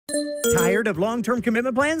Tired of long-term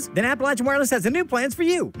commitment plans? Then Appalachian Wireless has the new plans for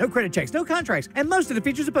you. No credit checks, no contracts, and most of the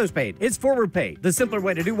features are postpaid. It's forward pay, the simpler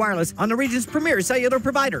way to do wireless on the region's premier cellular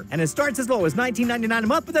provider. And it starts as low as $19.99 a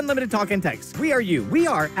month with unlimited talk and text. We are you. We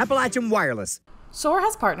are Appalachian Wireless. SOAR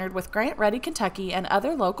has partnered with Grant Ready Kentucky and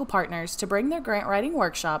other local partners to bring their grant writing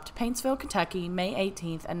workshop to Paintsville, Kentucky, May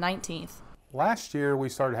 18th and 19th. Last year, we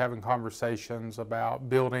started having conversations about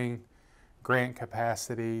building grant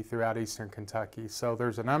capacity throughout Eastern Kentucky. So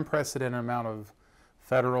there's an unprecedented amount of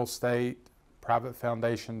federal, state, private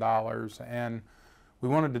foundation dollars, and we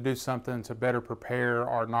wanted to do something to better prepare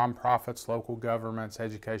our nonprofits, local governments,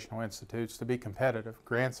 educational institutes to be competitive.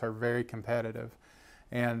 Grants are very competitive.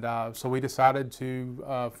 And so we decided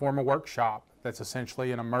to form a workshop that's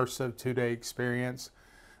essentially an immersive 2-day experience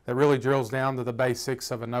that really drills down to the basics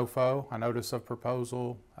of a NOFO, a notice of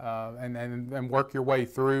proposal, and work your way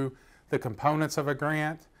through the components of a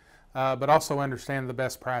grant, but also understand the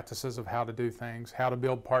best practices of how to do things, how to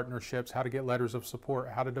build partnerships, how to get letters of support,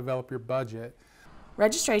 how to develop your budget.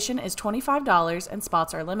 Registration is $25 and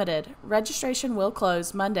spots are limited. Registration will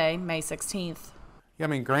close Monday, May 16th. Yeah, I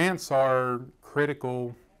mean, grants are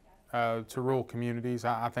critical to rural communities.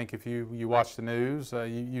 I think if you watch the news,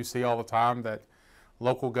 you see all the time that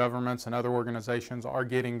local governments and other organizations are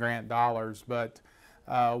getting grant dollars, but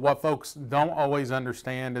what folks don't always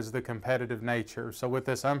understand is the competitive nature. So with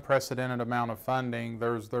this unprecedented amount of funding,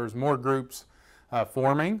 there's more groups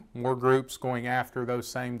forming, more groups going after those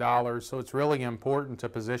same dollars. So it's really important to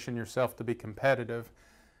position yourself to be competitive.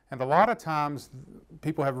 And a lot of times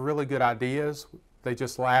people have really good ideas. They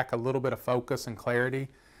just lack a little bit of focus and clarity.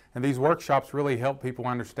 And these workshops really help people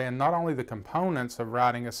understand not only the components of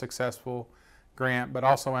writing a successful grant, but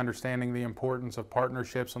also understanding the importance of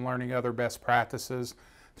partnerships and learning other best practices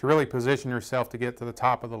to really position yourself to get to the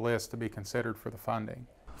top of the list to be considered for the funding.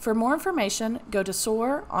 For more information, go to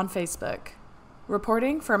SOAR on Facebook.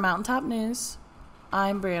 Reporting for Mountaintop News,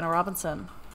 I'm Brianna Robinson.